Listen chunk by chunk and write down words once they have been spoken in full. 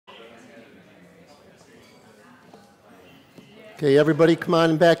Okay, everybody come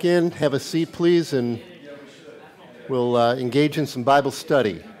on back in, have a seat please, and we'll engage in some Bible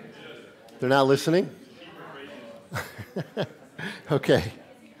study. They're not listening? Okay.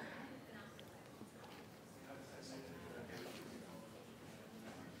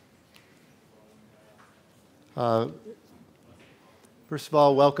 First of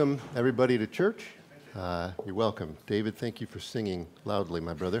all, welcome everybody to church. You're welcome. David, thank you for singing loudly,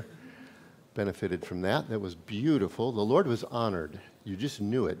 my brother. Benefited from that. That was beautiful. The Lord was honored. You just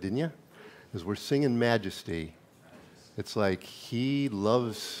knew it, didn't you? As we're singing Majesty, it's like He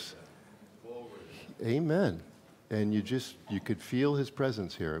loves. Amen. And you could feel His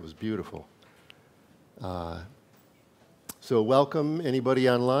presence here. It was beautiful. So welcome anybody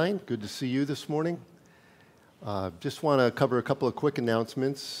online. Good to see you this morning. Just want to cover a couple of quick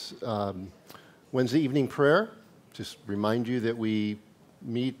announcements. Wednesday evening prayer. Just remind you that we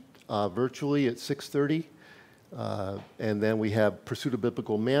meet virtually at 6:30. And then we have Pursuit of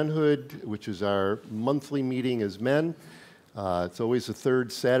Biblical Manhood, which is our monthly meeting as men. It's always the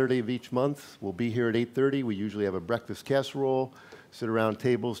third Saturday of each month. We'll be here at 8:30. We usually have a breakfast casserole, sit around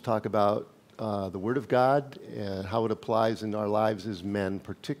tables, talk about the Word of God and how it applies in our lives as men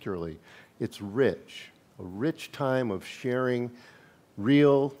particularly. It's rich, a rich time of sharing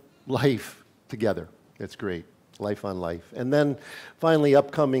real life together. It's great. Life on life. And then finally,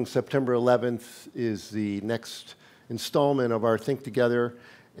 upcoming September 11th is the next installment of our Think Together,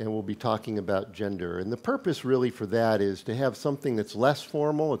 and we'll be talking about gender. And the purpose really for that is to have something that's less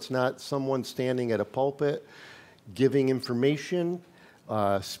formal. It's not someone standing at a pulpit giving information,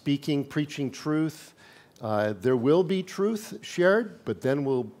 speaking, preaching truth. There will be truth shared, but then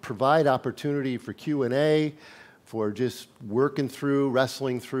we'll provide opportunity for Q&A, for just working through,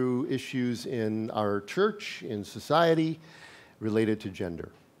 wrestling through issues in our church, in society, related to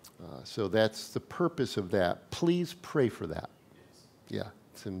gender. So that's the purpose of that. Please pray for that. Yeah,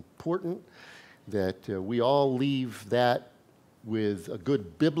 it's important that we all leave that with a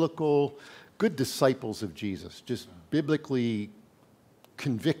good good disciples of Jesus, just biblically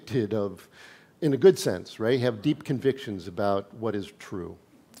convicted of, in a good sense, right? Have deep convictions about what is true.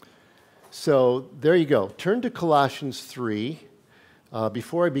 So there you go. Turn to Colossians 3.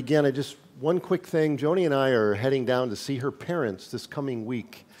 Before I begin, one quick thing. Joni and I are heading down to see her parents this coming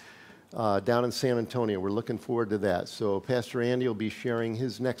week down in San Antonio. We're looking forward to that. So Pastor Andy will be sharing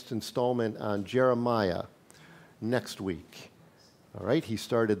his next installment on Jeremiah next week. All right, he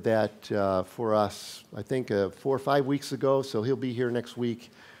started that for us, I think, 4 or 5 weeks ago. So he'll be here next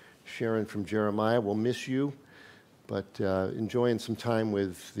week sharing from Jeremiah. We'll miss you, but enjoying some time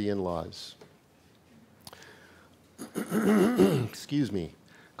with the in-laws. Excuse me.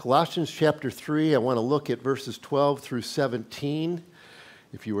 Colossians chapter 3, I want to look at verses 12 through 17.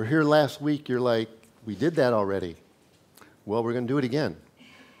 If you were here last week, you're like, we did that already. Well, we're going to do it again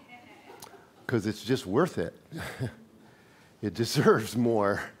because it's just worth it. It deserves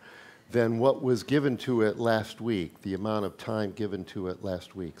more than what was given to it last week, the amount of time given to it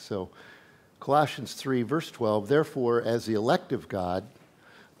last week. So Colossians 3, verse 12, therefore, as the elect of God,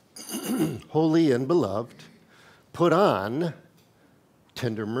 holy and beloved, put on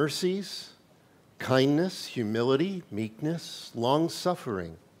tender mercies, kindness, humility, meekness,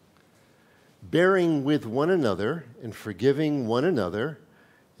 long-suffering, bearing with one another and forgiving one another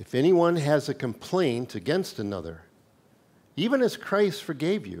if anyone has a complaint against another. Even as Christ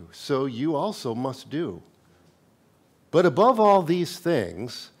forgave you, so you also must do. But above all these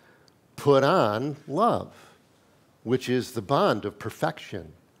things, put on love, which is the bond of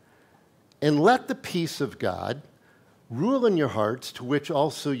perfection. And let the peace of God rule in your hearts, to which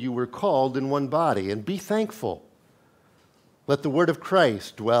also you were called in one body, and be thankful. Let the word of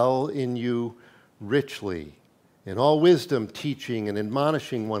Christ dwell in you richly, in all wisdom, teaching and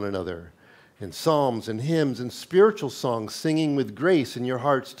admonishing one another, in psalms and hymns and spiritual songs, singing with grace in your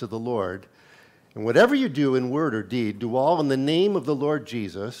hearts to the Lord. And whatever you do in word or deed, do all in the name of the Lord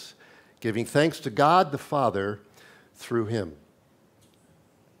Jesus, giving thanks to God the Father through him.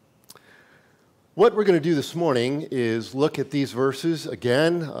 What we're going to do this morning is look at these verses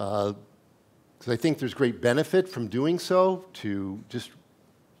again, because I think there's great benefit from doing so, to just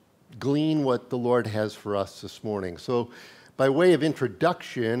glean what the Lord has for us this morning. So by way of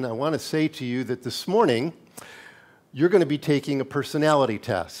introduction, I want to say to you that this morning, you're going to be taking a personality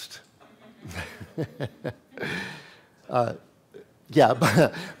test. By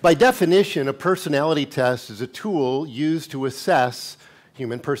definition, a personality test is a tool used to assess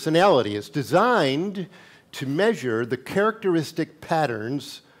human personality. It's designed to measure the characteristic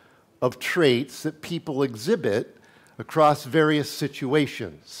patterns of traits that people exhibit across various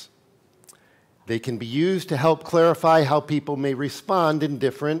situations. They can be used to help clarify how people may respond in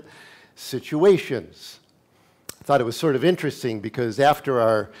different situations. I thought it was sort of interesting because after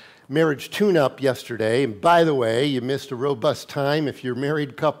our marriage tune-up yesterday, and by the way, you missed a robust time. If you're a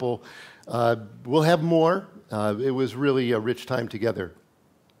married couple, we'll have more. It was really a rich time together.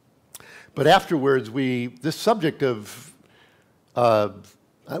 But afterwards, this subject of,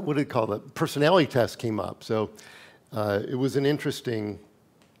 what do you call it, personality test came up. So it was an interesting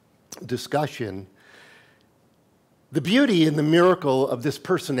discussion. The beauty and the miracle of this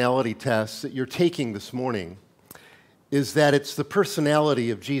personality test that you're taking this morning is that it's the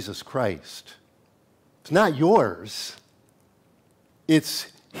personality of Jesus Christ. It's not yours.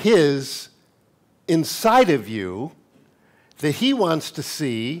 It's His inside of you that He wants to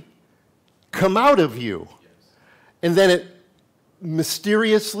see come out of you. And then it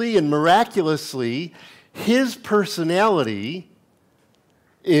mysteriously and miraculously, His personality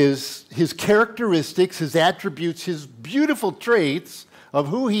is His characteristics, His attributes, His beautiful traits of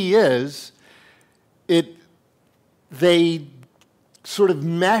who He is, they sort of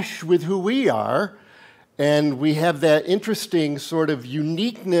mesh with who we are, and we have that interesting sort of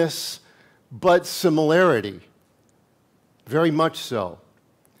uniqueness but similarity, very much so.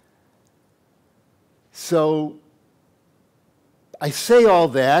 So I say all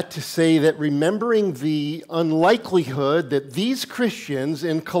that to say that remembering the unlikelihood that these Christians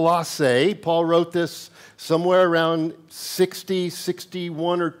in Colossae, Paul wrote this somewhere around 60,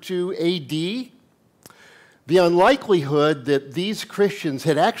 61 or 2 AD, the unlikelihood that these Christians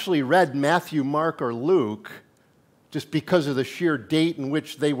had actually read Matthew, Mark, or Luke, just because of the sheer date in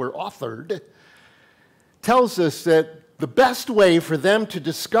which they were authored, tells us that the best way for them to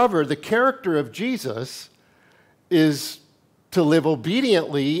discover the character of Jesus is to live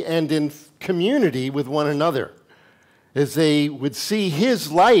obediently and in community with one another, as they would see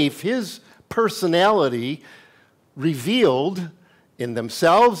His life, His personality revealed in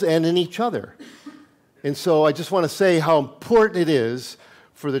themselves and in each other. And so I just want to say how important it is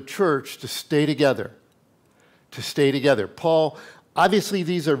for the church to stay together, Paul, obviously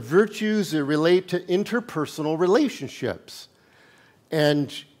these are virtues that relate to interpersonal relationships.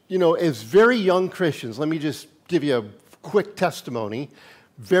 And, as very young Christians, let me just give you a quick testimony.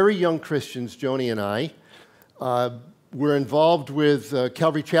 Very young Christians, Joni and I, were involved with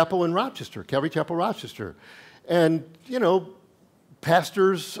Calvary Chapel Rochester. And,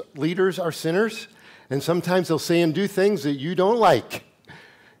 pastors, leaders are sinners. And sometimes they'll say and do things that you don't like.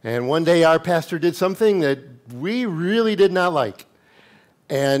 And one day our pastor did something that we really did not like.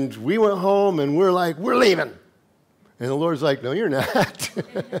 And we went home and we're like, we're leaving. And the Lord's like, no, you're not.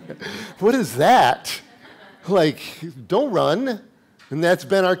 What is that? Like, don't run. And that's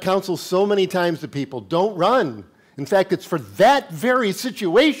been our counsel so many times to people. Don't run. In fact, it's for that very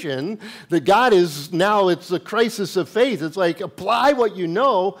situation that God is now, it's a crisis of faith. It's like, apply what you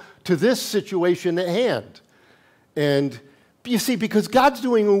know to this situation at hand. And you see, because God's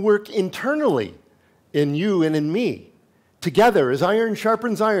doing a work internally in you and in me, together as iron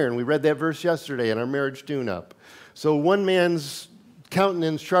sharpens iron. We read that verse yesterday in our marriage tune-up. So one man's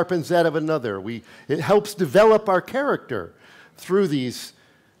countenance sharpens that of another. It helps develop our character through these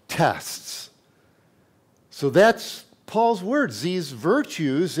tests. So that's Paul's words. These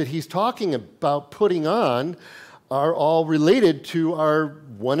virtues that he's talking about putting on are all related to our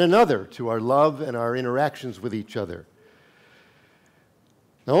one another, to our love and our interactions with each other.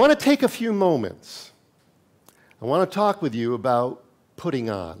 Now, I want to take a few moments. I want to talk with you about putting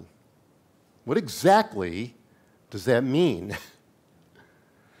on. What exactly does that mean?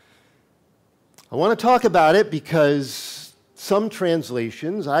 I want to talk about it because some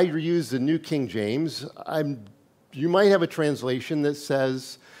translations, I use the New King James, you might have a translation that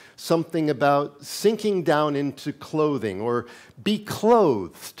says something about sinking down into clothing or be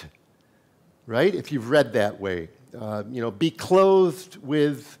clothed, right? If you've read that way. Be clothed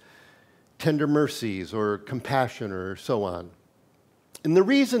with tender mercies or compassion or so on. And the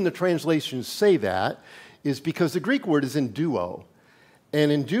reason the translations say that is because the Greek word is enduo.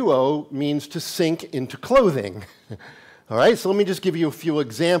 And enduo means to sink into clothing. All right, so let me just give you a few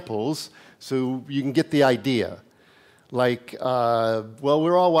examples so you can get the idea. Like,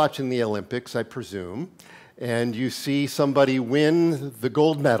 we're all watching the Olympics, I presume, and you see somebody win the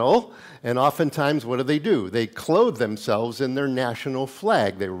gold medal, and oftentimes what do? They clothe themselves in their national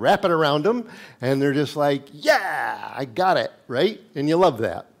flag. They wrap it around them, and they're just like, yeah, I got it, right? And you love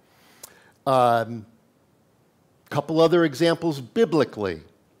that. Couple other examples biblically.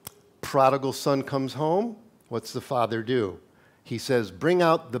 Prodigal son comes home. What's the father do? He says, bring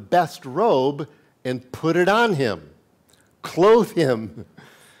out the best robe and put it on him. Clothe him,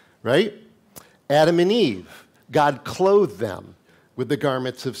 right? Adam and Eve, God clothed them with the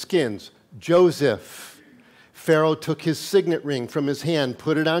garments of skins. Joseph, Pharaoh took his signet ring from his hand,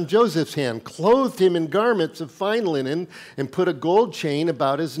 put it on Joseph's hand, clothed him in garments of fine linen, and put a gold chain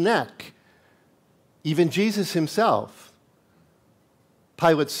about his neck. Even Jesus himself,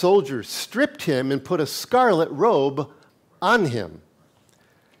 Pilate's soldiers stripped him and put a scarlet robe on him.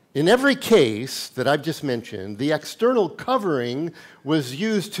 In every case that I've just mentioned, the external covering was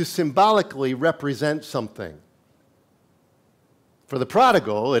used to symbolically represent something. For the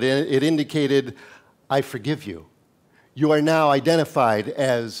prodigal, it indicated, I forgive you. You are now identified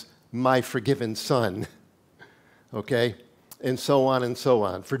as my forgiven son. Okay? And so on and so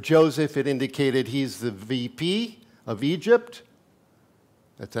on. For Joseph, it indicated he's the VP of Egypt.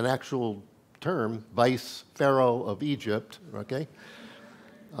 That's an actual term, Vice Pharaoh of Egypt. Okay?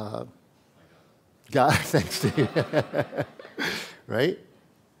 God, thanks to you. Right?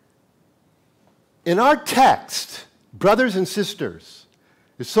 In our text, brothers and sisters,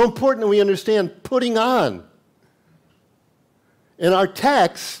 it's so important that we understand putting on. In our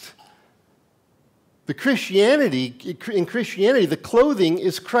text, in Christianity, the clothing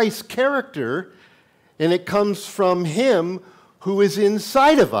is Christ's character, and it comes from him who is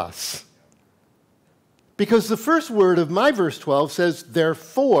inside of us. Because the first word of my verse 12 says,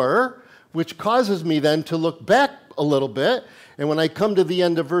 therefore, which causes me then to look back a little bit. And when I come to the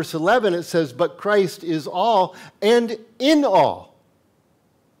end of verse 11, it says, but Christ is all and in all.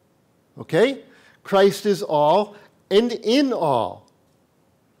 Okay? Christ is all and in all.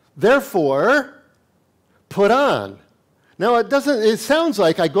 Therefore, put on. Now, it sounds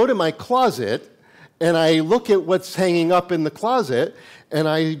like I go to my closet and I look at what's hanging up in the closet and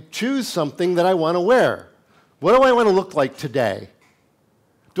I choose something that I want to wear. What do I want to look like today?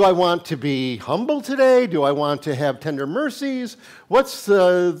 Do I want to be humble today? Do I want to have tender mercies? What's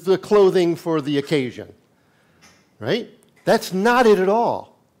the clothing for the occasion? Right? That's not it at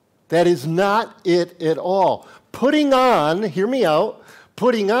all. That is not it at all. Putting on, hear me out,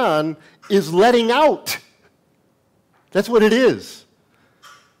 putting on is letting out. That's what it is.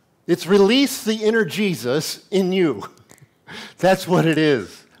 It's release the inner Jesus in you. That's what it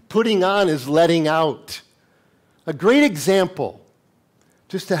is. Putting on is letting out. A great example,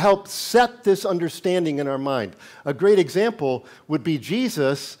 just to help set this understanding in our mind, a great example would be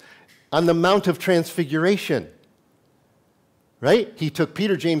Jesus on the Mount of Transfiguration. Right? He took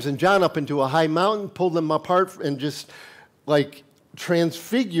Peter, James, and John up into a high mountain, pulled them apart, and just like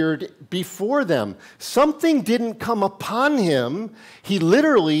transfigured before them. Something didn't come upon him. He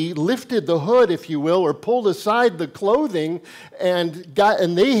literally lifted the hood, if you will, or pulled aside the clothing, and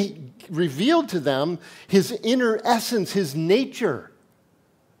they revealed to them his inner essence, his nature.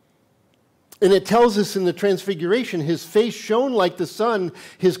 And it tells us in the Transfiguration, his face shone like the sun,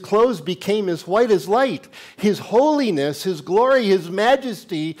 his clothes became as white as light. His holiness, his glory, his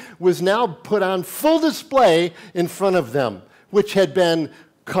majesty was now put on full display in front of them, which had been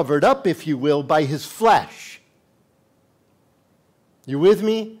covered up, if you will, by his flesh. You with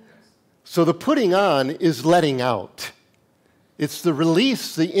me? So the putting on is letting out. It's the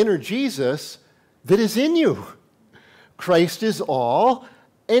release, the inner Jesus that is in you. Christ is all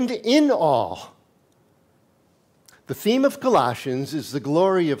and in all. The theme of Colossians is the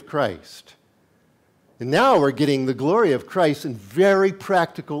glory of Christ. And now we're getting the glory of Christ in very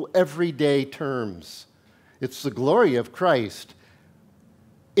practical, everyday terms. It's the glory of Christ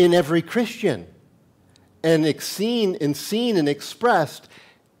in every Christian, and seen and expressed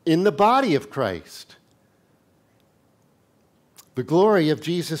in the body of Christ. The glory of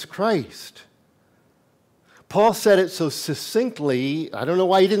Jesus Christ. Paul said it so succinctly. I don't know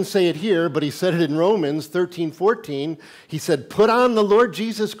why he didn't say it here, but he said it in Romans 13:14. He said, put on the Lord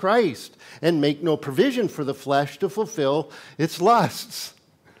Jesus Christ and make no provision for the flesh to fulfill its lusts.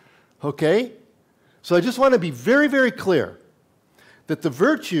 Okay? So I just want to be very, very clear that the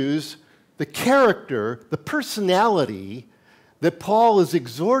virtues, the character, the personality that Paul is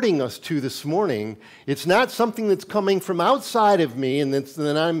exhorting us to this morning, it's not something that's coming from outside of me and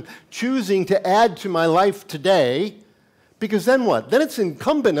that I'm choosing to add to my life today, because then what? Then it's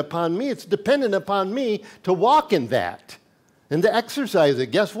incumbent upon me, it's dependent upon me to walk in that and to exercise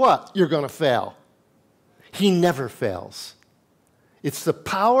it. Guess what? You're going to fail. He never fails. It's the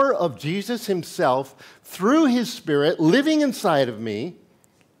power of Jesus himself through his Spirit living inside of me,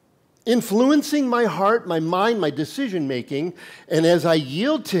 influencing my heart, my mind, my decision-making, and as I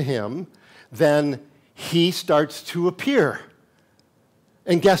yield to him, then he starts to appear.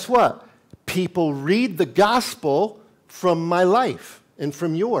 And guess what? People read the gospel from my life and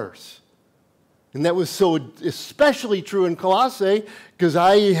from yours. And that was so especially true in Colossae, because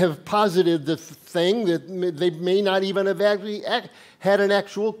I have posited the thing that they may not even have actually had an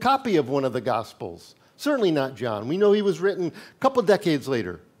actual copy of one of the Gospels. Certainly not John. We know he was written a couple decades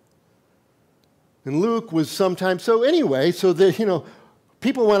later. And Luke was sometime. So anyway, so that,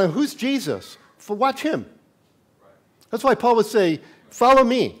 people want to, who's Jesus? Watch him. That's why Paul would say, follow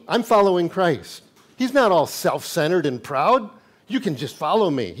me. I'm following Christ. He's not all self-centered and proud. You can just follow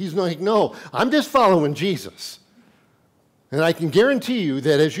me. He's like, no, I'm just following Jesus. And I can guarantee you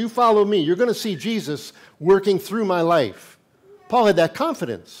that as you follow me, you're going to see Jesus working through my life. Paul had that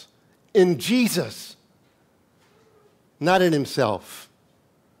confidence in Jesus, not in himself.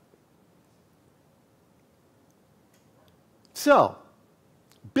 So,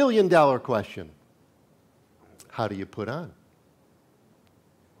 billion-dollar question. How do you put on?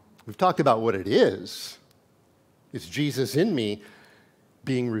 We've talked about what it is. It's Jesus in me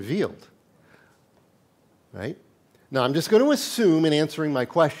being revealed, right? Now, I'm just going to assume in answering my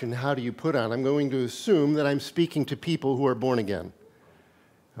question, how do you put on? I'm going to assume that I'm speaking to people who are born again,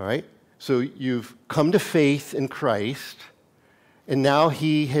 all right? So you've come to faith in Christ, and now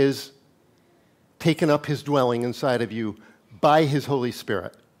he has taken up his dwelling inside of you by his Holy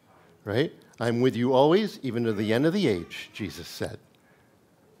Spirit, right? I'm with you always, even to the end of the age, Jesus said.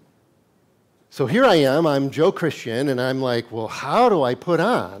 So here I am, I'm Joe Christian, and I'm like, well, how do I put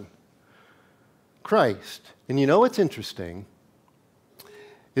on Christ? And you know what's interesting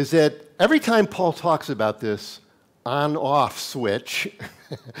is that every time Paul talks about this on-off switch,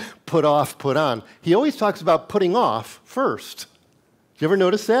 put off, put on, he always talks about putting off first. Did you ever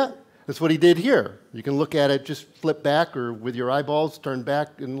notice that? That's what he did here. You can look at it, just flip back, or with your eyeballs, turn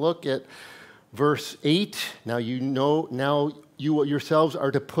back and look at verse 8. Now you yourselves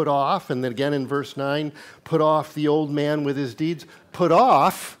are to put off, and then again in verse 9, put off the old man with his deeds. Put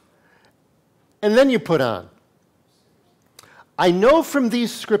off, and then you put on. I know from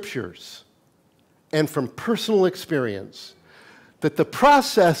these scriptures and from personal experience that the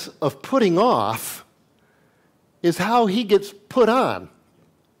process of putting off is how he gets put on,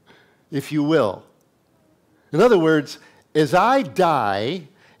 if you will. In other words, as I die,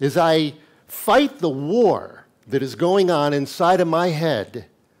 as I fight the war that is going on inside of my head,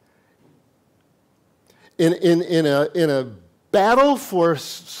 in a battle for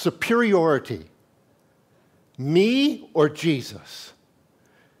superiority, me or Jesus,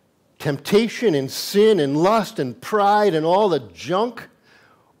 temptation and sin and lust and pride and all the junk,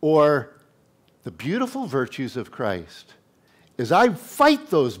 or the beautiful virtues of Christ. As I fight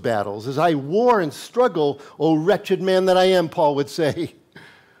those battles, as I war and struggle, oh wretched man that I am, Paul would say,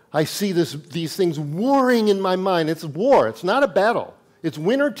 I see these things warring in my mind. It's war. It's not a battle. It's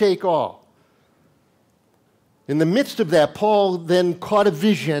winner take all. In the midst of that, Paul then caught a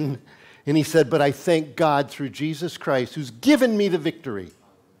vision, and he said, but I thank God through Jesus Christ who's given me the victory.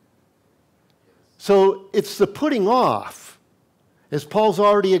 So it's the putting off, as Paul's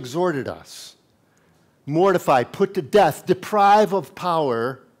already exhorted us. Mortify, put to death, deprive of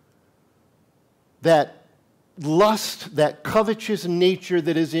power that lust, that covetous nature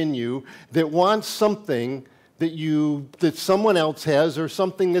that is in you, that wants something that someone else has, or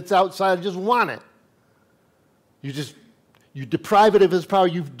something that's outside, just want it. You deprive it of his power,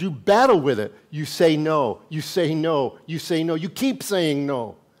 you do battle with it. You say no, you say no, you say no, you keep saying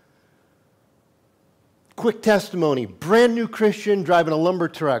no. Quick testimony, brand new Christian driving a lumber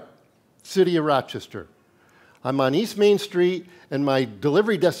truck, city of Rochester. I'm on East Main Street, and my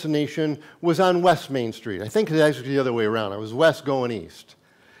delivery destination was on West Main Street. I think it's actually the other way around. I was west going east.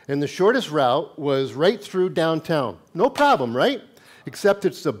 And the shortest route was right through downtown. No problem, right? Except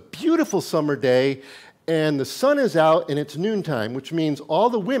it's a beautiful summer day, and the sun is out, and it's noontime, which means all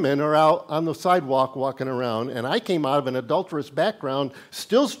the women are out on the sidewalk walking around, and I came out of an adulterous background,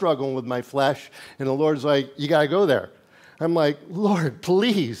 still struggling with my flesh, and the Lord's like, you got to go there. I'm like, Lord,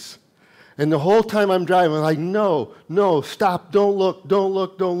 please. And the whole time I'm driving, I'm like, no, stop, don't look, don't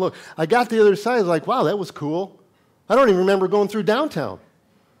look, don't look. I got to the other side, I was like, wow, that was cool. I don't even remember going through downtown.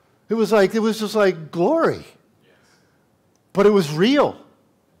 It was just like glory. But it was real.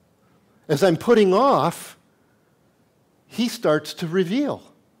 As I'm putting off, he starts to reveal.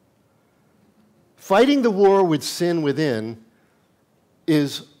 Fighting the war with sin within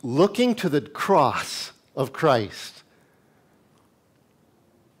is looking to the cross of Christ.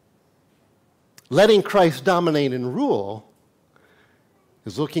 Letting Christ dominate and rule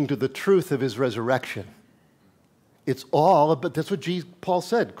is looking to the truth of his resurrection. It's all, but that's what Paul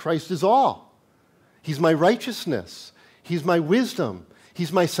said. Christ is all. He's my righteousness. He's my wisdom.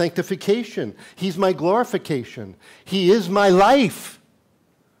 He's my sanctification. He's my glorification. He is my life.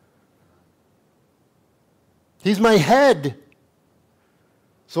 He's my head.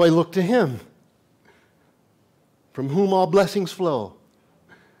 So I look to him, from whom all blessings flow.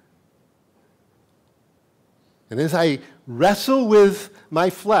 And as I wrestle with my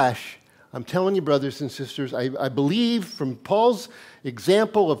flesh, I'm telling you, brothers and sisters, I believe from Paul's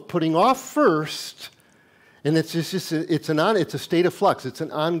example of putting off first, and it's a state of flux. It's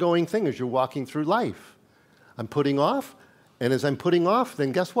an ongoing thing as you're walking through life. I'm putting off, and as I'm putting off,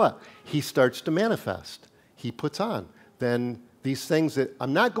 then guess what? He starts to manifest. He puts on. Then these things that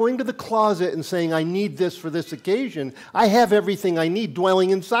I'm not going to the closet and saying, I need this for this occasion. I have everything I need dwelling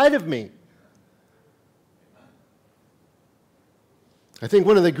inside of me. I think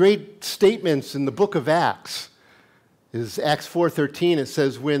one of the great statements in the book of Acts is Acts 4:13. It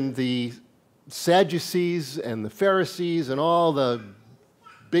says, when the Sadducees and the Pharisees and all the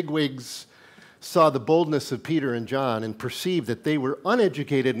bigwigs saw the boldness of Peter and John and perceived that they were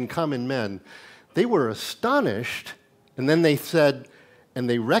uneducated and common men, they were astonished, and then they said, and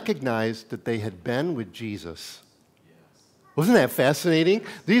they recognized that they had been with Jesus. Wasn't that fascinating?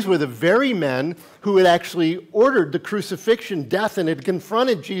 These were the very men who had actually ordered the crucifixion, death, and had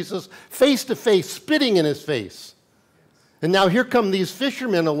confronted Jesus face to face, spitting in his face. And now here come these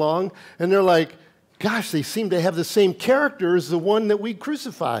fishermen along, and they're like, gosh, they seem to have the same character as the one that we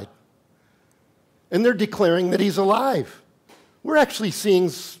crucified. And they're declaring that he's alive. We're actually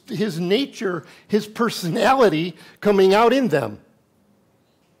seeing his nature, his personality coming out in them.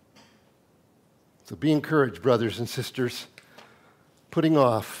 So be encouraged, brothers and sisters. Putting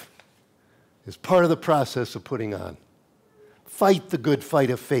off is part of the process of putting on. Fight the good fight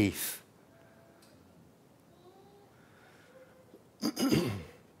of faith.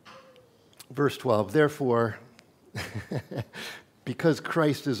 Verse 12, therefore, because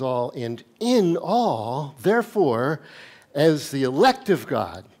Christ is all and in all, therefore, as the elect of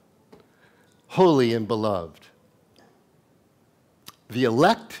God, holy and beloved. The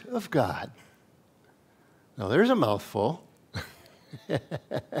elect of God. Now there's a mouthful.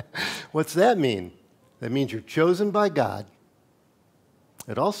 What's that mean? That means you're chosen by God.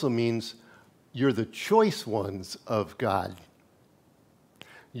 It also means you're the choice ones of God.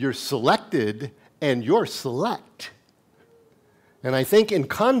 You're selected and you're select. And I think in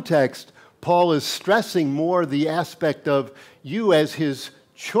context, Paul is stressing more the aspect of you as his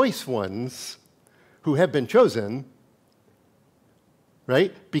choice ones who have been chosen,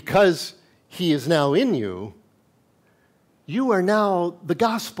 right? Because he is now in you. You are now the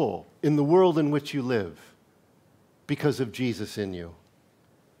gospel in the world in which you live because of Jesus in you.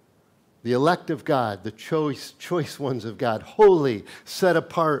 The elect of God, the choice ones of God, holy, set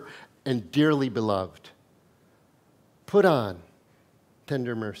apart, and dearly beloved. Put on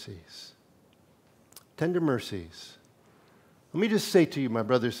tender mercies. Tender mercies. Let me just say to you, my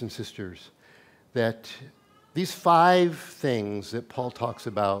brothers and sisters, that these 5 things that Paul talks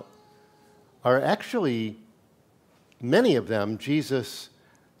about are actually, many of them, Jesus,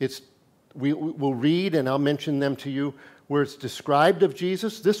 we'll read and I'll mention them to you, where it's described of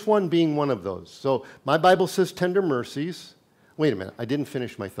Jesus, this one being one of those. So my Bible says tender mercies. Wait a minute, I didn't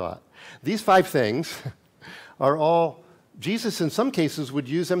finish my thought. These 5 things are all, Jesus in some cases would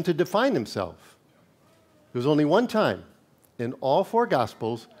use them to define himself. There was only one time in all 4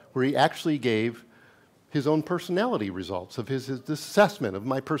 Gospels where he actually gave his own personality results of his assessment of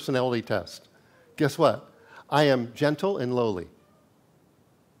my personality test. Guess what? I am gentle and lowly.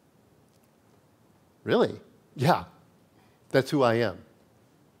 Really? Yeah, that's who I am.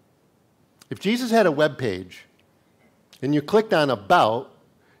 If Jesus had a web page and you clicked on About,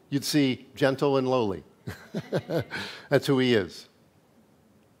 you'd see gentle and lowly. That's who he is.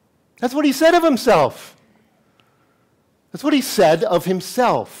 That's what he said of himself. That's what he said of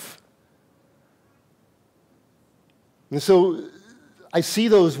himself. And so I see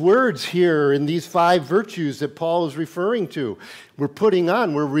those words here in these 5 virtues that Paul is referring to. We're putting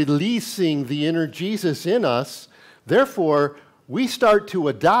on, we're releasing the inner Jesus in us. Therefore, we start to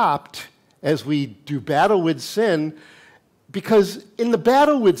adopt as we do battle with sin, because in the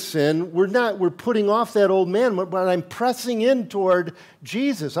battle with sin, we're putting off that old man, but I'm pressing in toward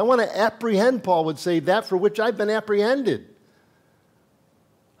Jesus. I want to apprehend, Paul would say, that for which I've been apprehended.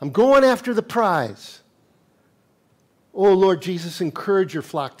 I'm going after the prize. Oh, Lord Jesus, encourage your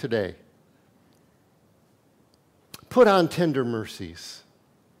flock today. Put on tender mercies.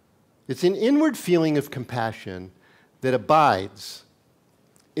 It's an inward feeling of compassion that abides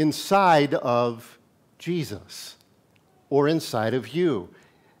inside of Jesus or inside of you.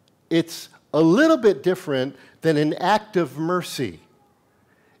 It's a little bit different than an act of mercy.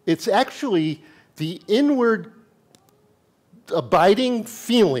 It's actually the inward abiding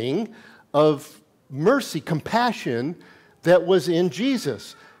feeling of mercy, compassion that was in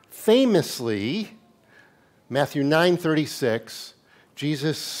Jesus. Famously, Matthew 9:36,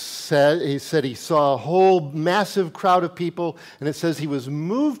 Jesus said he saw a whole massive crowd of people, and it says he was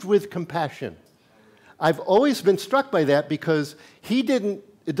moved with compassion. I've always been struck by that because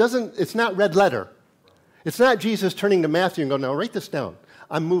it's not red letter. It's not Jesus turning to Matthew and going, now write this down.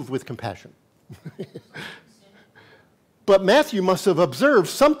 I'm moved with compassion. But Matthew must have observed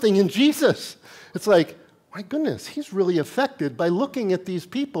something in Jesus. It's like, my goodness, he's really affected by looking at these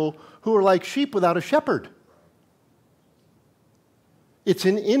people who are like sheep without a shepherd. It's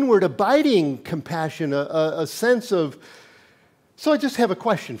an inward abiding compassion, a sense of... So I just have a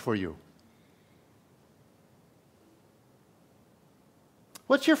question for you.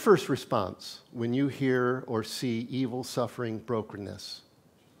 What's your first response when you hear or see evil, suffering, brokenness,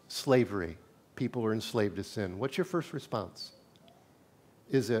 slavery? People are enslaved to sin. What's your first response?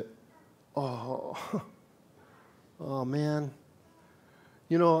 Is it, oh man?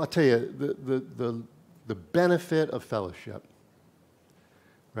 You know, I'll tell you, the benefit of fellowship,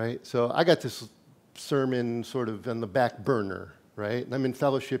 right? So I got this sermon sort of on the back burner, right? And I'm in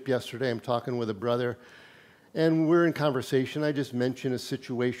fellowship yesterday. I'm talking with a brother, and we're in conversation. I just mentioned a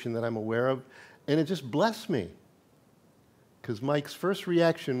situation that I'm aware of, and it just blessed me. Because Mike's first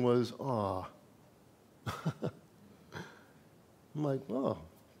reaction was, aw. I'm like, oh,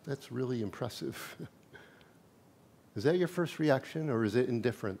 that's really impressive. Is that your first reaction, or is it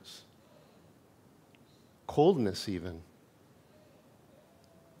indifference? Coldness, even.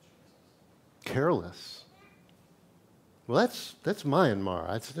 Careless. Well, that's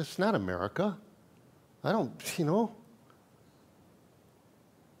Myanmar. That's not America. I don't,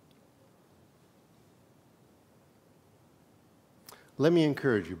 Let me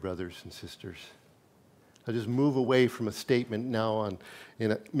encourage you, brothers and sisters. I'll just move away from a statement now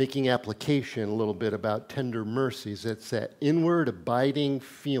making application a little bit about tender mercies. It's that inward abiding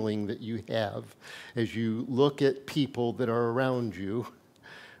feeling that you have as you look at people that are around you,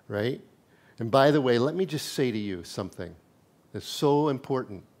 right? And by the way, let me just say to you something that's so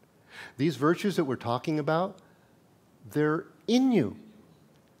important. These virtues that we're talking about, they're in you.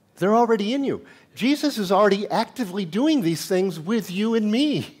 They're already in you. Jesus is already actively doing these things with you and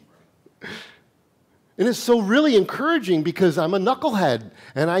me. And it's so really encouraging because I'm a knucklehead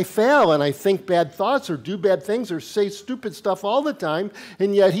and I fail and I think bad thoughts or do bad things or say stupid stuff all the time.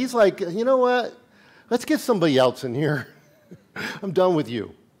 And yet he's like, you know what? Let's get somebody else in here. I'm done with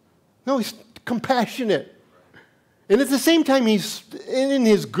you. No, he's compassionate. And at the same time, he's in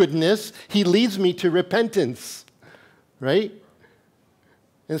his goodness, he leads me to repentance, right?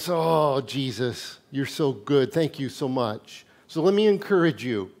 And so, oh, Jesus, you're so good. Thank you so much. So let me encourage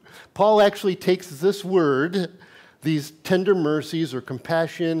you. Paul actually takes this word, these tender mercies or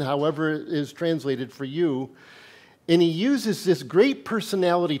compassion, however it is translated for you, and he uses this great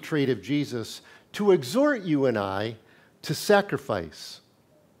personality trait of Jesus to exhort you and I to sacrifice.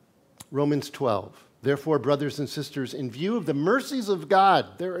 Romans 12. Therefore, brothers and sisters, in view of the mercies of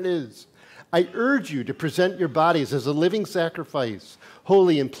God, there it is, I urge you to present your bodies as a living sacrifice,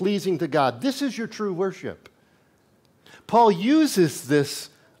 holy and pleasing to God. This is your true worship. Paul uses this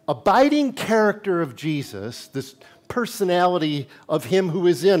abiding character of Jesus, this personality of him who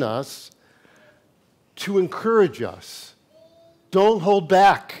is in us, to encourage us. Don't hold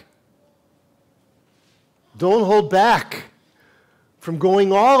back. Don't hold back from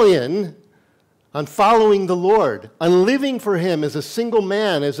going all in on following the Lord, on living for him as a single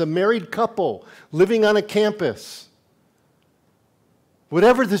man, as a married couple, living on a campus.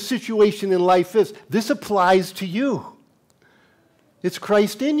 Whatever the situation in life is, this applies to you. It's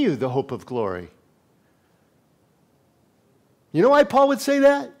Christ in you, the hope of glory. You know why Paul would say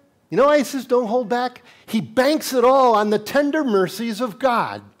that? You know why he says don't hold back? He banks it all on the tender mercies of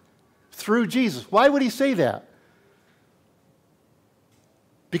God through Jesus. Why would he say that?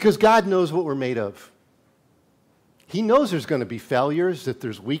 Because God knows what we're made of. He knows there's going to be failures, that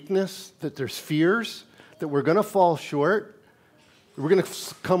there's weakness, that there's fears, that we're going to fall short. We're going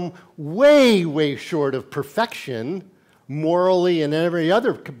to come way, way short of perfection, morally and every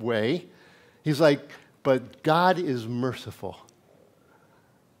other way. He's like, but God is merciful.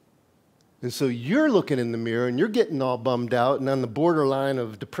 And so you're looking in the mirror and you're getting all bummed out and on the borderline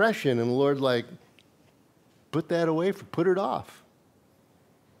of depression, and the Lord's like, put that away, put it off.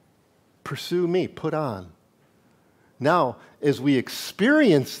 Pursue me, put on. Now, as we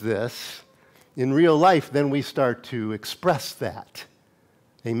experience this in real life, then we start to express that.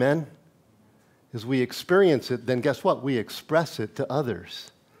 Amen? As we experience it, then guess what? We express it to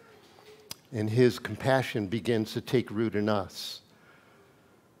others. And his compassion begins to take root in us.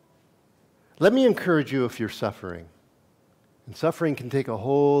 Let me encourage you if you're suffering. And suffering can take a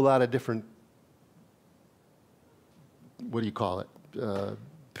whole lot of different,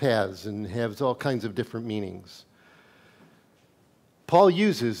 paths, and has all kinds of different meanings. Paul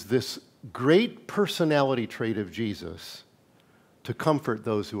uses this great personality trait of Jesus to comfort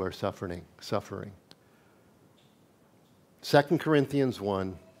those who are suffering. 2 Corinthians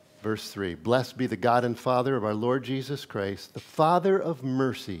 1, verse 3. Blessed be the God and Father of our Lord Jesus Christ, the Father of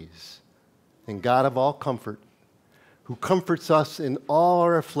mercies and God of all comfort, who comforts us in all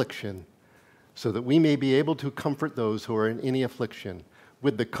our affliction, so that we may be able to comfort those who are in any affliction,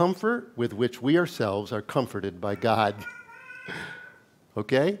 with the comfort with which we ourselves are comforted by God.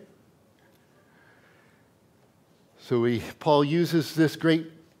 Okay? So Paul uses this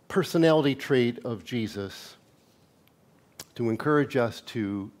great personality trait of Jesus to encourage us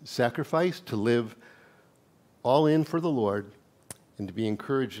to sacrifice, to live all in for the Lord, and to be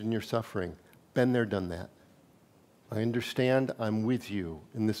encouraged in your suffering. Been there, done that. I understand. I'm with you.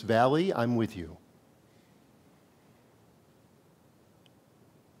 In this valley, I'm with you.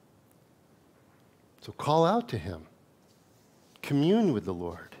 So call out to him. Commune with the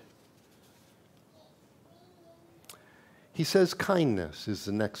Lord. He says kindness is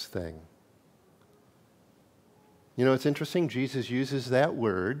the next thing. You know, it's interesting. Jesus uses that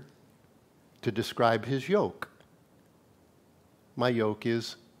word to describe his yoke. My yoke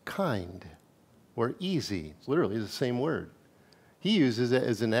is kind or easy. It's literally the same word. He uses it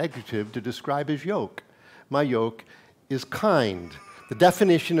as an adjective to describe his yoke. My yoke is kind. The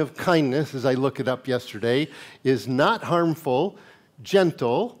definition of kindness, as I looked it up yesterday, is not harmful,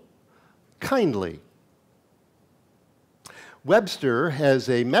 gentle, kindly. Webster has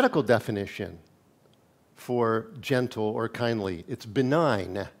a medical definition for gentle or kindly. It's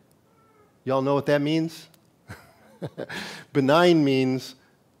benign. Y'all know what that means? Benign means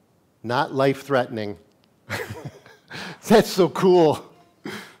not life-threatening. That's so cool.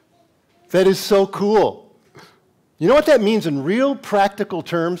 That is so cool. You know what that means in real practical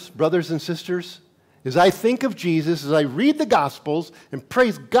terms, brothers and sisters? Is I think of Jesus as I read the Gospels, and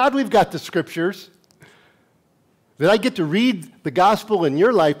praise God we've got the Scriptures, that I get to read the Gospel in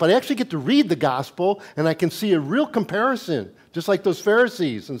your life, but I actually get to read the Gospel, and I can see a real comparison, just like those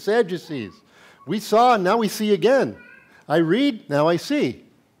Pharisees and Sadducees. We saw, now we see again. I read, now I see.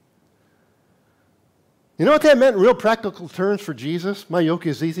 You know what that meant in real practical terms for Jesus? My yoke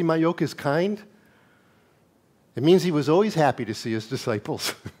is easy, my yoke is kind. It means he was always happy to see his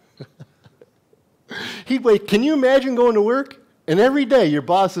disciples. He'd wait. Can you imagine going to work? And every day your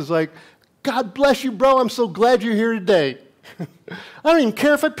boss is like, God bless you, bro. I'm so glad you're here today. I don't even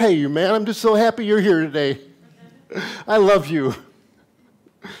care if I pay you, man. I'm just so happy you're here today. I love you.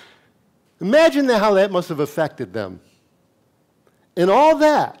 Imagine how that must have affected them. And all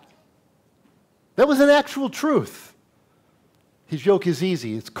that was an actual truth. His yoke is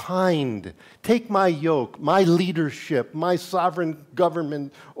easy. It's kind. Take my yoke, my leadership, my sovereign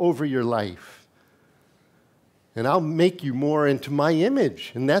government over your life. And I'll make you more into my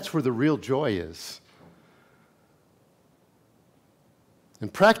image. And that's where the real joy is. In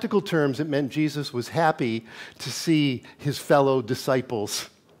practical terms, it meant Jesus was happy to see his fellow disciples.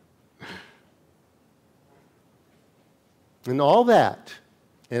 And all that,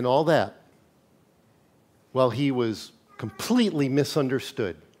 while he was completely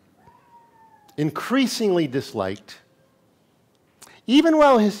misunderstood, increasingly disliked, even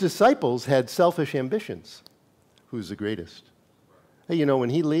while his disciples had selfish ambitions. Who's the greatest? Hey, you know, when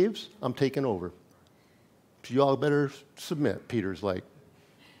he leaves, I'm taking over. So you all better submit, Peter's like.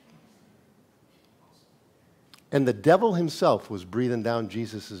 And the devil himself was breathing down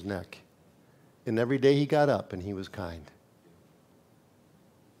Jesus' neck. And every day he got up and he was kind.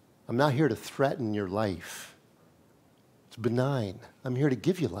 I'm not here to threaten your life. It's benign. I'm here to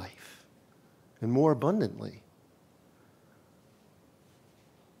give you life, and more abundantly.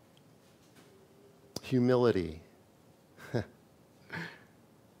 Humility.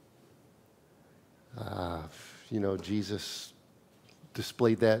 You know, Jesus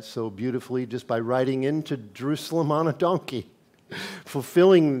displayed that so beautifully just by riding into Jerusalem on a donkey,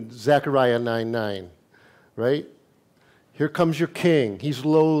 fulfilling Zechariah 9:9, right? Here comes your king. He's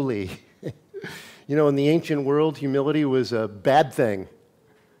lowly. You know, in the ancient world, humility was a bad thing.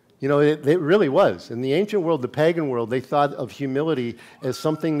 You know, it really was. In the ancient world, the pagan world, they thought of humility as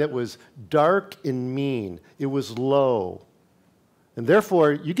something that was dark and mean. It was low. And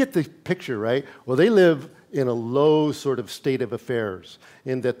therefore, you get the picture, right? Well, they live in a low sort of state of affairs,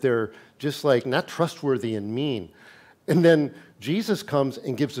 in that they're just like not trustworthy and mean. And then Jesus comes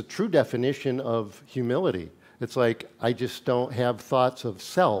and gives a true definition of humility. It's like, I just don't have thoughts of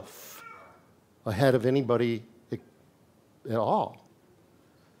self. ahead of anybody at all.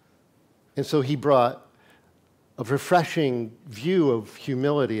 And so he brought a refreshing view of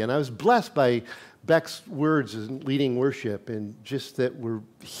humility. And I was blessed by Beck's words in leading worship, and just that we're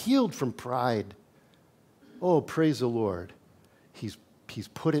healed from pride. Oh, praise the Lord. He's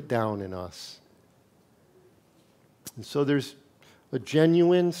put it down in us. And so there's a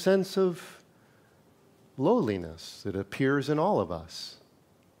genuine sense of lowliness that appears in all of us.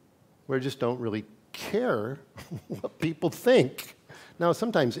 We just don't really care what people think. Now,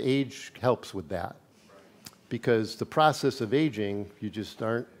 sometimes age helps with that, because the process of aging, you just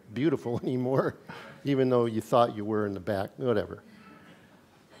aren't beautiful anymore, even though you thought you were in the back, whatever.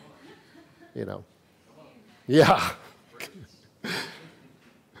 You know. Yeah.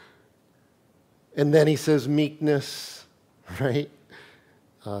 And then he says meekness, right?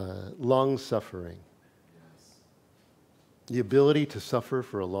 Long-suffering. The ability to suffer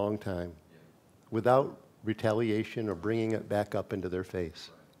for a long time without retaliation or bringing it back up into their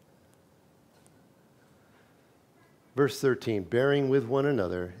face. Verse 13, bearing with one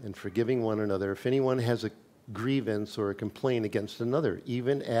another and forgiving one another if anyone has a grievance or a complaint against another,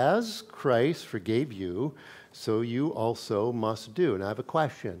 even as Christ forgave you, so you also must do. And I have a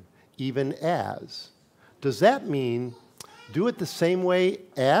question. Even as. Does that mean do it the same way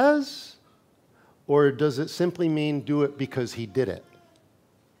as, or does it simply mean do it because he did it?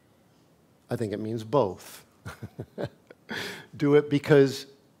 I think it means both. Do it because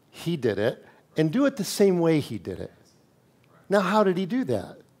he did it, and do it the same way he did it. Now, how did he do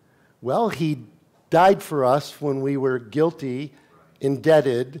that? Well, he died for us when we were guilty,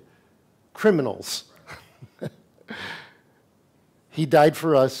 indebted criminals. He died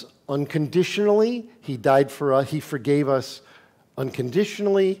for us unconditionally. He died for us. He forgave us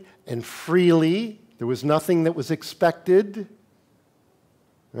unconditionally and freely. There was nothing that was expected,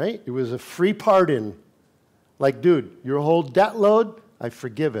 right? It was a free pardon. Like, dude, your whole debt load, I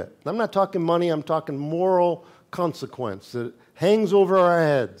forgive it. I'm not talking money. I'm talking moral consequence that hangs over our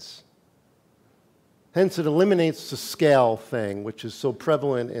heads. Hence, it eliminates the scale thing, which is so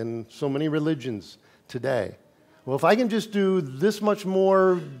prevalent in so many religions today. Well, if I can just do this much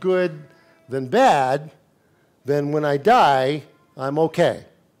more good than bad, then when I die, I'm okay.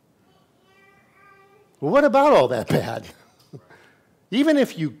 Well, what about all that bad? Even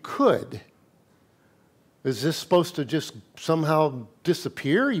if you could, is this supposed to just somehow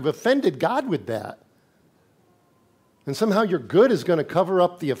disappear? You've offended God with that. And somehow your good is going to cover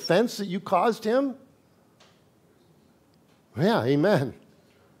up the offense that you caused him? Yeah, amen.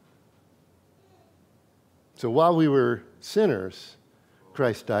 So while we were sinners,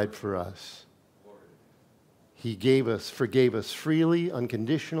 Christ died for us. He forgave us freely,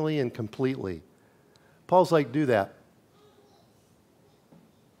 unconditionally, and completely. Paul's like, do that.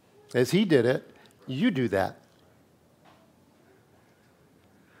 As he did it, you do that.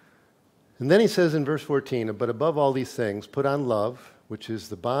 And then he says in verse 14, but above all these things, put on love, which is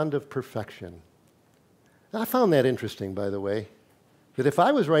the bond of perfection. Now, I found that interesting, by the way, that if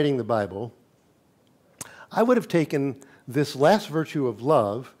I was writing the Bible, I would have taken this last virtue of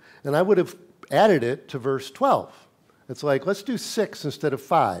love and I would have added it to verse 12. It's like, let's do 6 instead of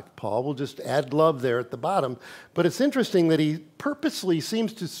 5. Paul will just add love there at the bottom. But it's interesting that he purposely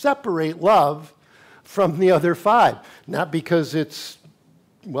seems to separate love from the other 5. Not because it's,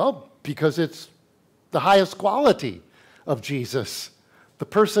 because it's the highest quality of Jesus, the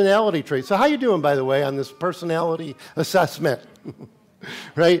personality trait. So how you doing, by the way, on this personality assessment?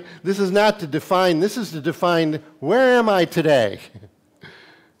 Right? This is not to define, this is to define where am I today?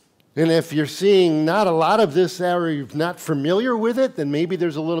 And if you're seeing not a lot of this or you're not familiar with it, then maybe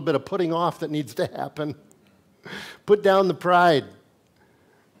there's a little bit of putting off that needs to happen. Put down the pride.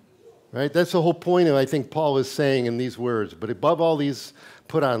 Right? That's the whole point of, I think, Paul is saying in these words. But above all these,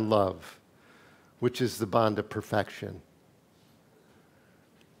 put on love, which is the bond of perfection.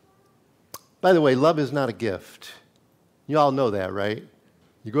 By the way, love is not a gift. You all know that, right?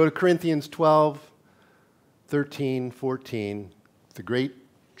 You go to Corinthians 12, 13, 14, the great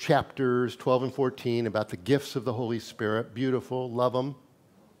chapters 12 and 14 about the gifts of the Holy Spirit. Beautiful, love them.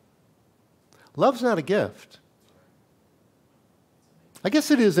 Love's not a gift. I guess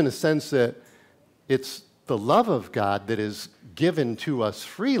it is in a sense that it's the love of God that is given to us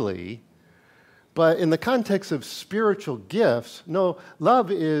freely, but in the context of spiritual gifts, no, love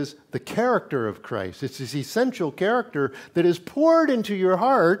is the character of Christ. It's this essential character that is poured into your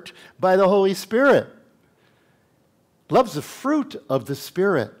heart by the Holy Spirit. Love's the fruit of the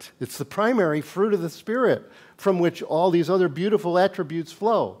Spirit. It's the primary fruit of the Spirit from which all these other beautiful attributes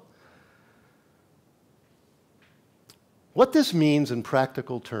flow. What this means in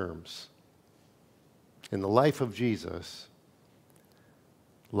practical terms in the life of Jesus,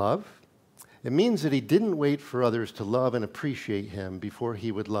 love, it means that he didn't wait for others to love and appreciate him before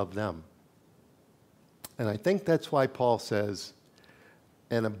he would love them. And I think that's why Paul says,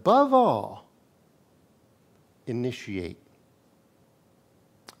 and above all, initiate.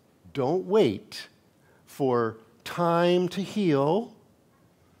 Don't wait for time to heal.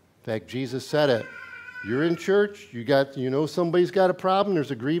 In fact, Jesus said it. You're in church, you know somebody's got a problem, there's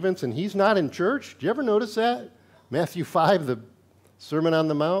a grievance, and he's not in church. Do you ever notice that? Matthew 5, the Sermon on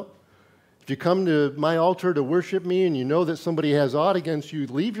the Mount. If you come to my altar to worship me and you know that somebody has aught against you,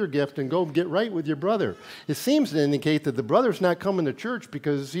 leave your gift and go get right with your brother. It seems to indicate that the brother's not coming to church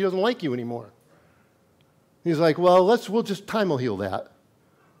because he doesn't like you anymore. He's like, well, time will heal that.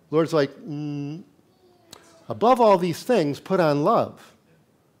 Lord's like, above all these things, put on love.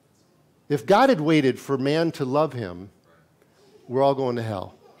 If God had waited for man to love him, we're all going to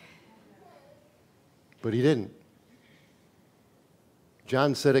hell. But he didn't.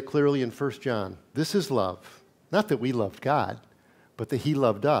 John said it clearly in 1 John. This is love. Not that we loved God, but that he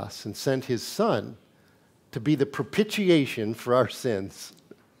loved us and sent his Son to be the propitiation for our sins.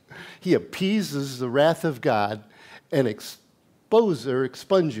 He appeases the wrath of God and expunges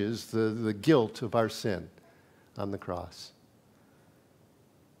the guilt of our sin on the cross.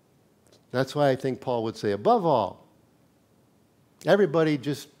 That's why I think Paul would say, above all, everybody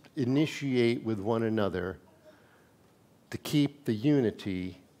just initiate with one another to keep the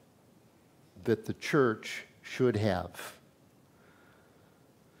unity that the church should have.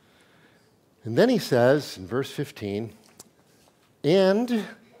 And then he says in verse 15, and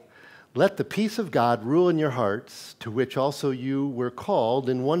let the peace of God rule in your hearts, to which also you were called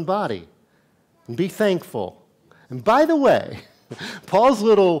in one body, and be thankful. And by the way, Paul's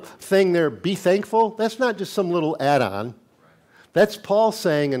little thing there, be thankful, that's not just some little add-on. That's Paul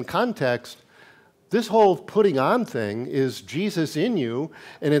saying in context, this whole putting on thing is Jesus in you,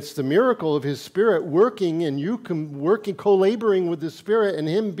 and it's the miracle of his Spirit working, and you working, co-laboring with the Spirit and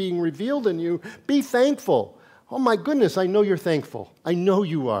him being revealed in you. Be thankful. Oh my goodness, I know you're thankful. I know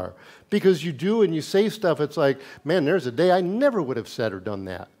you are. Because you do and you say stuff, it's like, man, there's a day I never would have said or done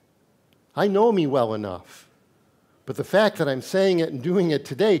that. I know me well enough. But the fact that I'm saying it and doing it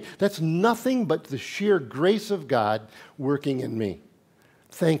today, that's nothing but the sheer grace of God working in me.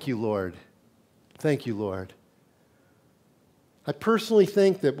 Thank you, Lord. Thank you, Lord. I personally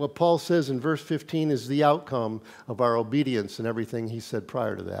think that what Paul says in verse 15 is the outcome of our obedience and everything he said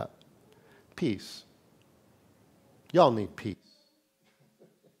prior to that. Peace. Y'all need peace.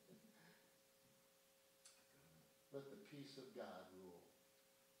 Let the peace of God rule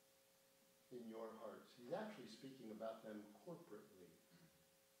in your hearts. He's actually speaking about them corporately.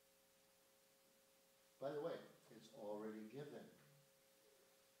 By the way, it's already given.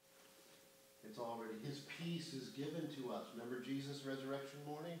 It's already, his peace is given to us. Remember Jesus' resurrection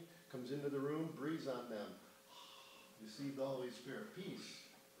morning? Comes into the room, breathes on them. Receive the Holy Spirit. Peace.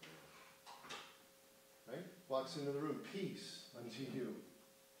 Right? Walks into the room. Peace unto you.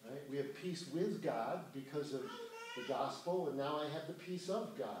 Right? We have peace with God because of the gospel, and now I have the peace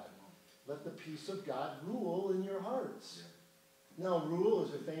of God. Let the peace of God rule in your hearts. Now, rule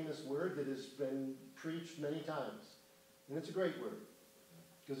is a famous word that has been preached many times. And it's a great word.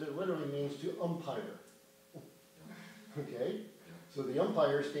 Because it literally means to umpire. Okay? So the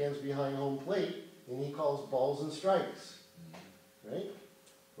umpire stands behind home plate and he calls balls and strikes. Right?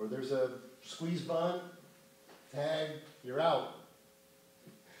 Or there's a squeeze bunt, tag, you're out.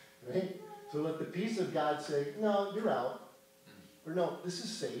 Right? So let the peace of God say, no, you're out. Or no, this is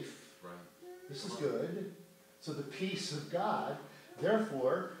safe. This is good. So the peace of God,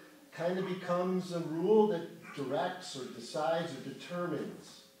 therefore, kind of becomes a rule that directs or decides or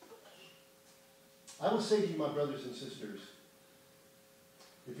determines. I will say to you, my brothers and sisters,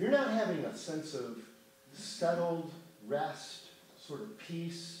 if you're not having a sense of settled rest, sort of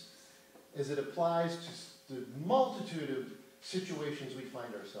peace, as it applies to the multitude of situations we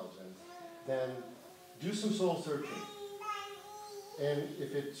find ourselves in, then do some soul searching. And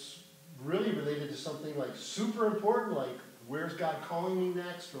if it's really related to something like super important, like where's God calling me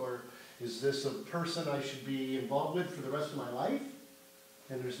next, or is this a person I should be involved with for the rest of my life?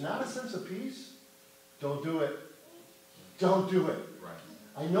 And there's not a sense of peace, don't do it. Don't do it. Right.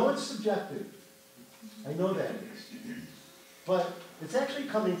 I know it's subjective. I know that is. But it's actually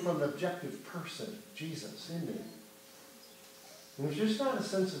coming from an objective person, Jesus, in me. And there's just not a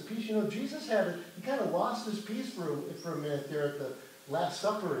sense of peace. You know, Jesus he kind of lost his peace for a minute there at the Last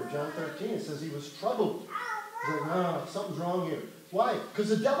Supper in John 13. It says he was troubled. He's like, something's wrong here. Why? Because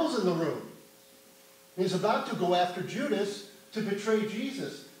the devil's in the room. And he's about to go after Judas to betray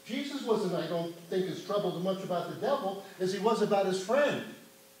Jesus. Jesus wasn't, I don't think, as troubled much about the devil as he was about his friend.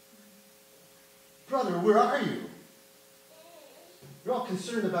 Brother, where are you? You're all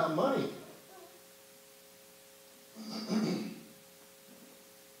concerned about money. But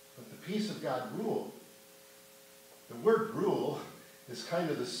the peace of God rule. The word rule is kind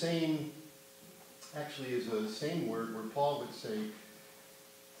of the same, actually is the same word where Paul would say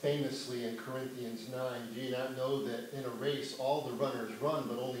famously in Corinthians 9, do you not know that in a race all the runners run,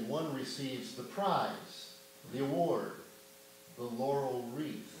 but only one receives the prize, the award, the laurel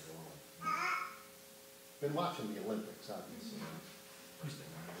wreath? Been watching the Olympics, obviously.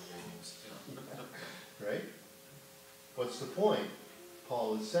 Right? What's the point?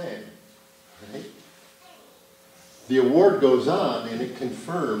 Paul is saying, right? The award goes on and it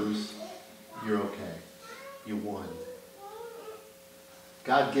confirms you're okay. You won.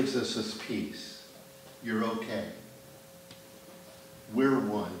 God gives us this peace. You're okay. We're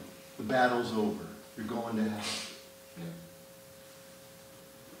one. The battle's over. You're going to hell. Yeah.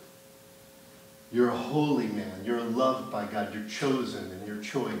 You're a holy man. You're loved by God. You're chosen in your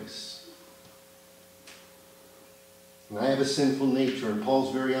choice. And I have a sinful nature, and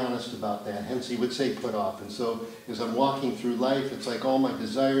Paul's very honest about that. Hence, he would say put off. And so, as I'm walking through life, it's like all my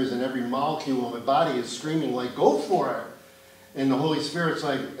desires and every molecule of my body is screaming like, go for it. And the Holy Spirit's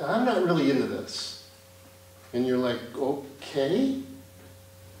like, I'm not really into this. And you're like, okay,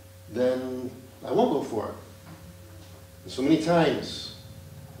 then I won't go for it. And so many times,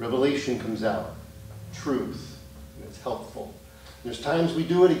 revelation comes out, truth, and it's helpful. There's times we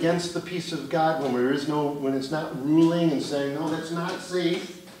do it against the peace of God when it's not ruling and saying, no, that's not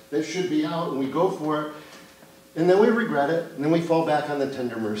safe, that should be out, and we go for it. And then we regret it, and then we fall back on the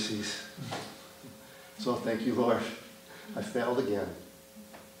tender mercies. So thank you, Lord. I failed again,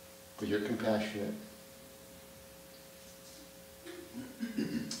 but you're compassionate.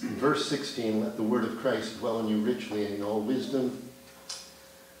 In verse 16, let the word of Christ dwell in you richly in all wisdom.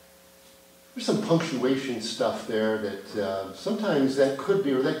 There's some punctuation stuff there that sometimes that could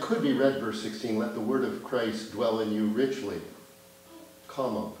be read, verse 16, let the word of Christ dwell in you richly,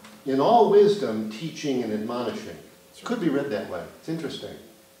 comma, in all wisdom, teaching and admonishing. Could be read that way. It's interesting.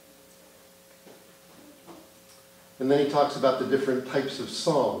 And then he talks about the different types of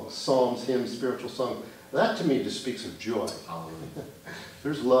songs, psalms, hymns, spiritual songs. That to me just speaks of joy.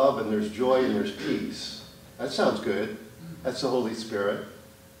 There's love and there's joy and there's peace. That sounds good. That's the Holy Spirit.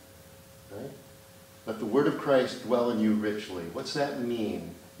 Right? Let the word of Christ dwell in you richly. What's that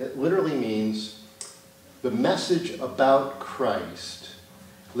mean? It literally means the message about Christ.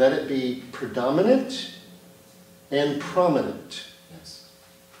 Let it be predominant and prominent. Yes.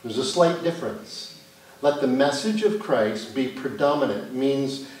 There's a slight difference. Let the message of Christ be predominant.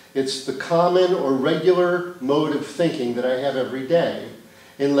 Means it's the common or regular mode of thinking that I have every day.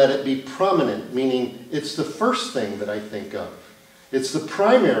 And let it be prominent, meaning it's the first thing that I think of. It's the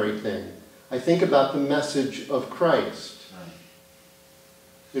primary thing. I think about the message of Christ.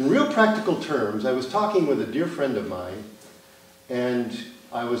 In real practical terms, I was talking with a dear friend of mine, and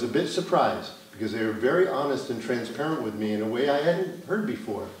I was a bit surprised because they were very honest and transparent with me in a way I hadn't heard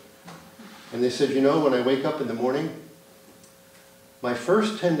before. And they said, you know, when I wake up in the morning, my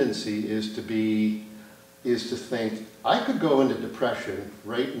first tendency is to think, I could go into depression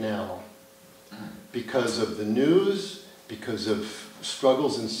right now because of the news, because of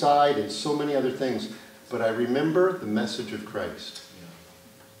struggles inside and so many other things. But I remember the message of Christ. Yeah.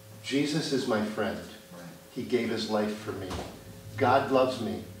 Jesus is my friend. Right. He gave his life for me. God loves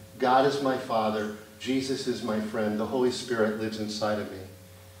me. God is my Father. Jesus is my friend. The Holy Spirit lives inside of me.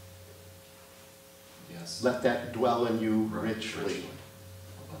 Yes. Let that dwell in you richly.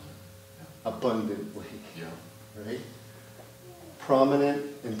 Abundantly. Yeah. Right? Prominent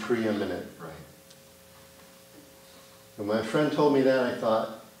and preeminent. Right. When my friend told me that, I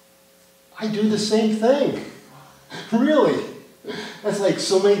thought, I do the same thing. Really. That's like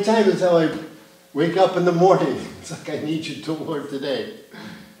so many times. That's how I wake up in the morning. It's like I need you to Lord today.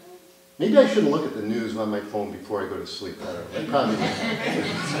 Maybe I shouldn't look at the news on my phone before I go to sleep. I don't know. I probably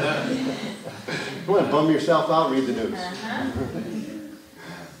you want to bum yourself out, read the news.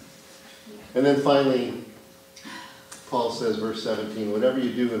 And then finally, Paul says, verse 17, whatever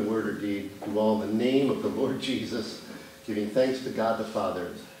you do in word or deed, do all in the name of the Lord Jesus, giving thanks to God the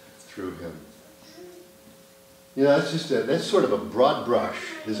Father through him. You know, that's sort of a broad brush,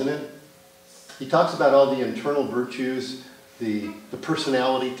 isn't it? He talks about all the internal virtues, the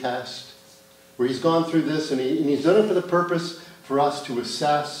personality test, where he's gone through this and he's done it for the purpose for us to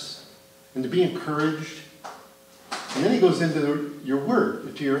assess and to be encouraged. And then he goes into your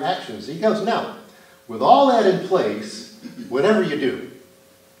word, to your actions. He goes, now, with all that in place, whatever you do,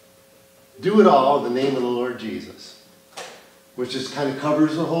 Do it all in the name of the Lord Jesus, which just kind of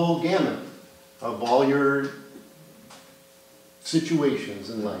covers the whole gamut of all your situations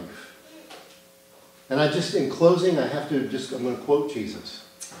in life. And in closing, I'm going to quote Jesus,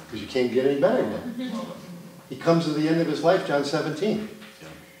 because you can't get any better than that. He comes to the end of his life, John 17.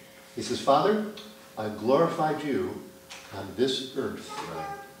 He says, Father, I've glorified you on this earth.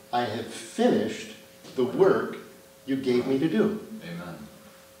 I have finished the work you gave me to do. Amen.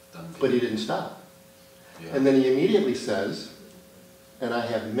 But he didn't stop. Yeah. And then he immediately says, and I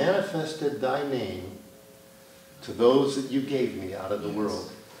have manifested thy name to those that you gave me out of the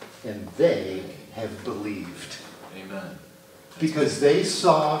world, and they have believed. Amen. Because they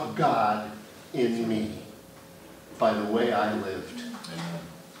saw God in me by the way I lived. Amen.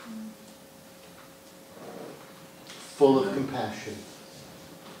 Full of compassion.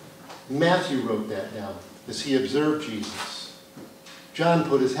 Matthew wrote that down as he observed Jesus. John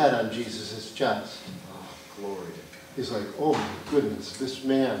put his head on Jesus' chest. Oh, glory. He's like, oh my goodness, this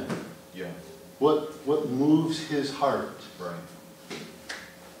man. Yeah. What moves his heart? Right.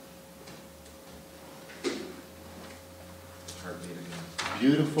 Heartbeat again.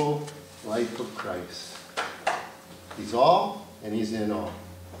 Beautiful life of Christ. He's all and he's in all.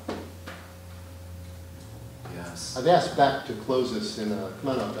 Yes. I've asked Beck to close us come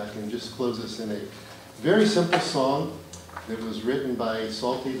on up, Beck, and just close us in a very simple song that was written by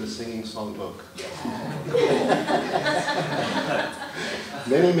Salty the Singing Songbook.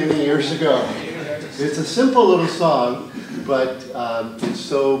 Many, many years ago. It's a simple little song, but it's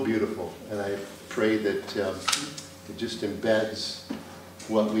so beautiful. And I pray that it just embeds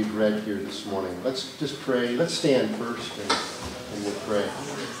what we've read here this morning. Let's just pray. Let's stand first and we'll pray.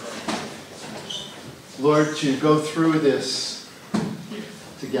 Lord, to go through this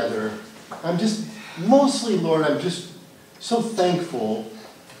together, Lord, I'm just so thankful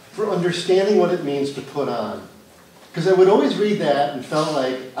for understanding what it means to put on. Because I would always read that and felt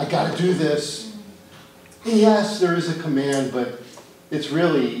like, I got to do this. And yes, there is a command, but it's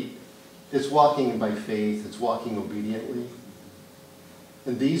walking by faith, it's walking obediently.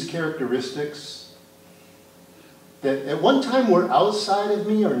 And these characteristics that at one time were outside of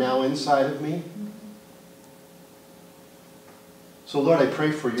me are now inside of me. So Lord, I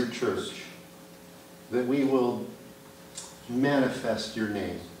pray for your church that we will manifest your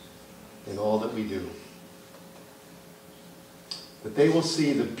name in all that we do. That they will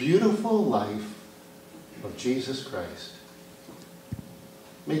see the beautiful life of Jesus Christ.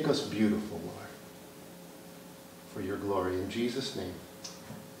 Make us beautiful, Lord, for your glory. In Jesus' name,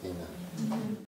 amen.